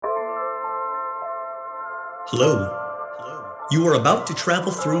Hello. You are about to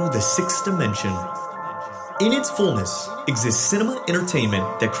travel through the sixth dimension. In its fullness exists cinema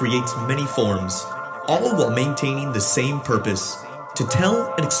entertainment that creates many forms, all while maintaining the same purpose to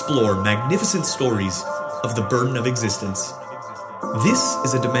tell and explore magnificent stories of the burden of existence. This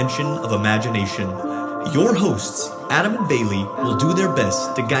is a dimension of imagination. Your hosts, Adam and Bailey, will do their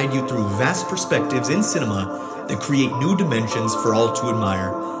best to guide you through vast perspectives in cinema that create new dimensions for all to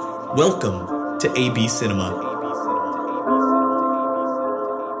admire. Welcome to AB Cinema.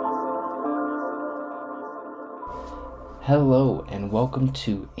 Hello and welcome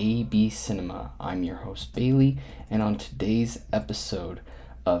to AB Cinema. I'm your host Bailey, and on today's episode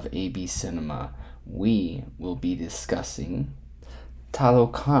of AB Cinema, we will be discussing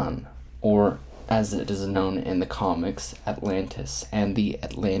Talocan, or as it is known in the comics, Atlantis and the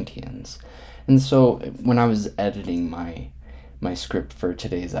Atlanteans. And so when I was editing my script for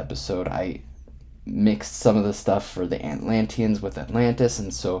today's episode, I mixed some of the stuff for the Atlanteans with Atlantis,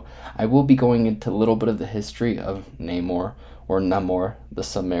 and so I will be going into a little bit of the history of Namor, or Namor, the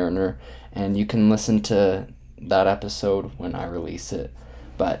Submariner, and you can listen to that episode when I release it.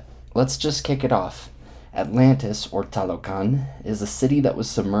 But let's just kick it off. Atlantis, or Talocan, is a city that was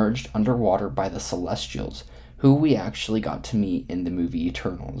submerged underwater by the Celestials, who we actually got to meet in the movie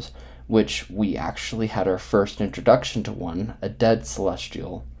Eternals, which we actually had our first introduction to one, a dead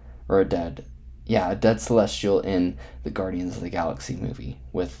Celestial, or a dead Celestial in the Guardians of the Galaxy movie,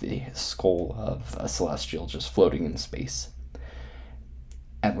 with the skull of a Celestial just floating in space.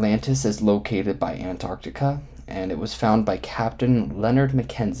 Atlantis is located by Antarctica, and it was found by Captain Leonard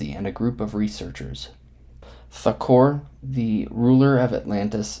Mackenzie and a group of researchers. Thakor, the ruler of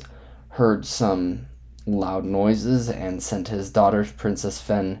Atlantis, heard some loud noises and sent his daughter, Princess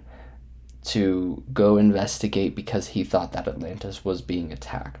Fen, to go investigate because he thought that Atlantis was being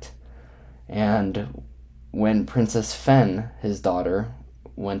attacked. And when Princess Fen, his daughter,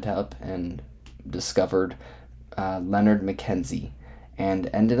 went up and discovered Leonard Mackenzie and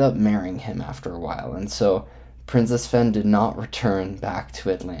ended up marrying him after a while. And so Princess Fen did not return back to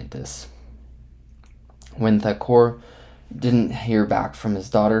Atlantis. When Thakor didn't hear back from his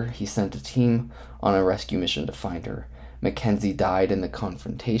daughter, he sent a team on a rescue mission to find her. Mackenzie died in the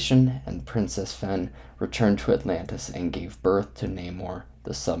confrontation, and Princess Fen returned to Atlantis and gave birth to Namor,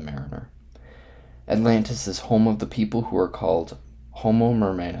 the Submariner. Atlantis is home of the people who are called Homo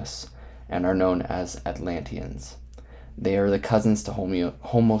mermanus and are known as Atlanteans. They are the cousins to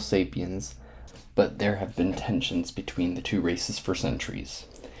Homo sapiens, but there have been tensions between the two races for centuries.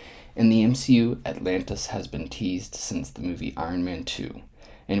 In the MCU, Atlantis has been teased since the movie Iron Man 2,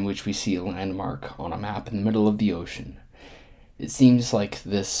 in which we see a landmark on a map in the middle of the ocean. It seems like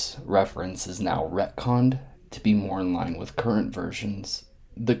this reference is now retconned to be more in line with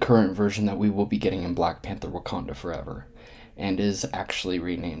the current version that we will be getting in Black Panther Wakanda Forever, and is actually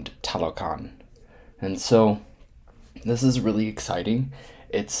renamed Talocan. And so, this is really exciting.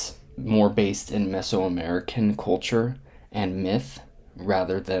 It's more based in Mesoamerican culture and myth,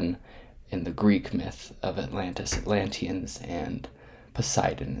 rather than in the Greek myth of Atlantis, Atlanteans, and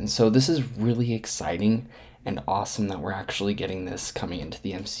Poseidon. And so this is really exciting and awesome that we're actually getting this coming into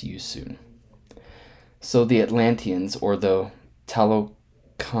the MCU soon. So the Atlanteans, or the Talocanians,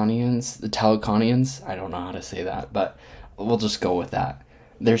 I don't know how to say that, but we'll just go with that.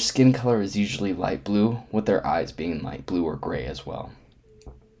 Their skin color is usually light blue, with their eyes being light blue or gray as well.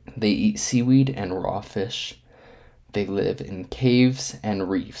 They eat seaweed and raw fish. They live in caves and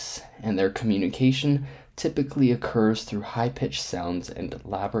reefs, and their communication typically occurs through high-pitched sounds and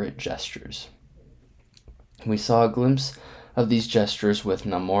elaborate gestures. We saw a glimpse of these gestures with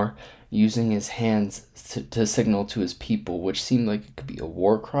Namor using his hands to signal to his people, which seemed like it could be a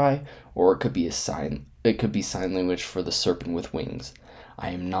war cry, or it could be sign language for the serpent with wings.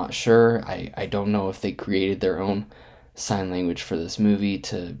 I am not sure. I don't know if they created their own sign language for this movie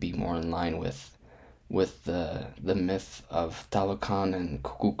to be more in line with the myth of Talocan and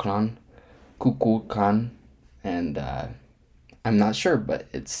Kukulkan, and I'm not sure, but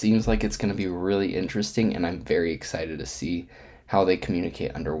it seems like it's going to be really interesting, and I'm very excited to see how they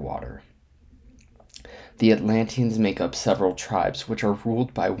communicate underwater. The Atlanteans make up several tribes, which are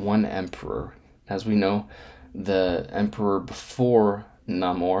ruled by one emperor. As we know, the emperor before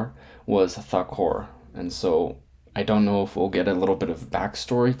Namor was Thakor, and so I don't know if we'll get a little bit of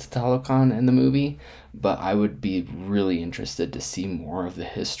backstory to Talocan in the movie, but I would be really interested to see more of the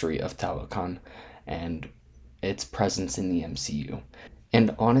history of Talocan and its presence in the MCU.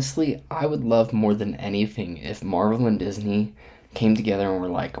 And honestly, I would love more than anything if Marvel and Disney came together and were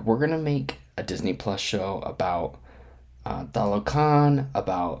like, we're going to make a Disney Plus show about Talocan,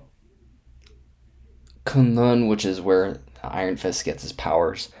 about Kunlun, which is where Iron Fist gets his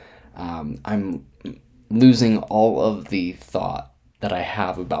powers. I'm losing all of the thought that I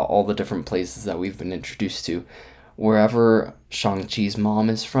have about all the different places that we've been introduced to. Wherever Shang-Chi's mom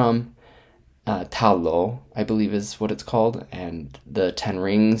is from, Talo, I believe is what it's called, and the Ten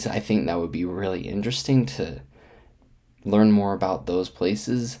Rings, I think that would be really interesting to learn more about those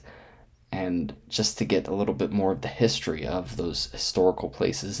places and just to get a little bit more of the history of those historical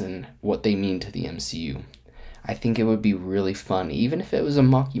places and what they mean to the MCU. I think it would be really fun, even if it was a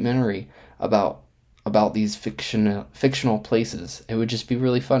mockumentary about these fictional places. It would just be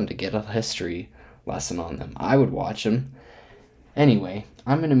really fun to get a history lesson on them. I would watch them. Anyway,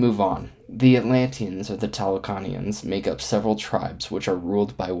 I'm going to move on. The Atlanteans, or the Talocanians, make up several tribes which are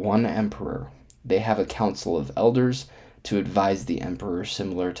ruled by one emperor. They have a council of elders to advise the emperor,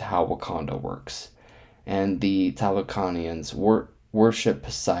 similar to how Wakanda works. And the Talocanians worship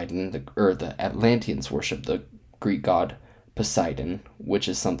Poseidon, the Atlanteans worship the Greek god Poseidon, which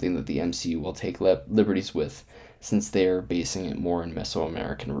is something that the MCU will take liberties with, since they are basing it more in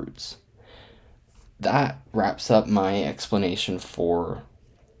Mesoamerican roots. That wraps up my explanation for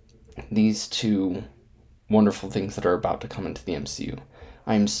these two wonderful things that are about to come into the MCU.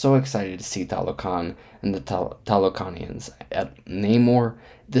 I am so excited to see Talocan and the Talocanians at Namor.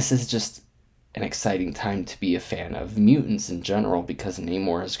 This is just an exciting time to be a fan of mutants in general, because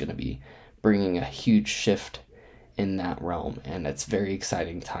Namor is going to be bringing a huge shift in that realm, and it's a very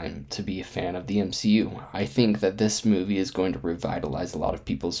exciting time to be a fan of the MCU. I think that this movie is going to revitalize a lot of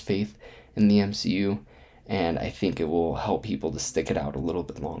people's faith in the MCU, and I think it will help people to stick it out a little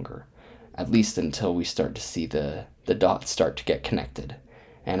bit longer, at least until we start to see the dots start to get connected.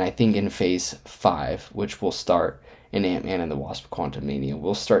 And I think in Phase 5, which will start in Ant-Man and the Wasp: Quantumania,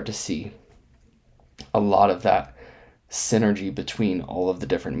 we'll start to see a lot of that synergy between all of the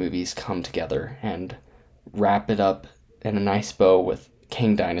different movies come together and wrap it up in a nice bow with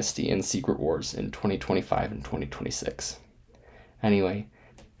Kang Dynasty and Secret Wars in 2025 and 2026. Anyway,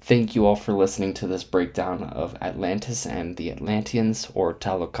 thank you all for listening to this breakdown of Atlantis and the Atlanteans, or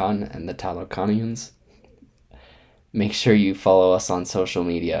Talocan and the Talocanians. Make sure you follow us on social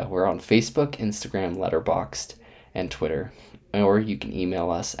media. We're on Facebook, Instagram, Letterboxd, and Twitter. Or you can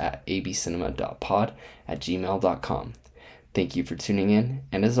email us at abcinema.pod@gmail.com. Thank you for tuning in,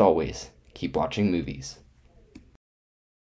 and as always, keep watching movies.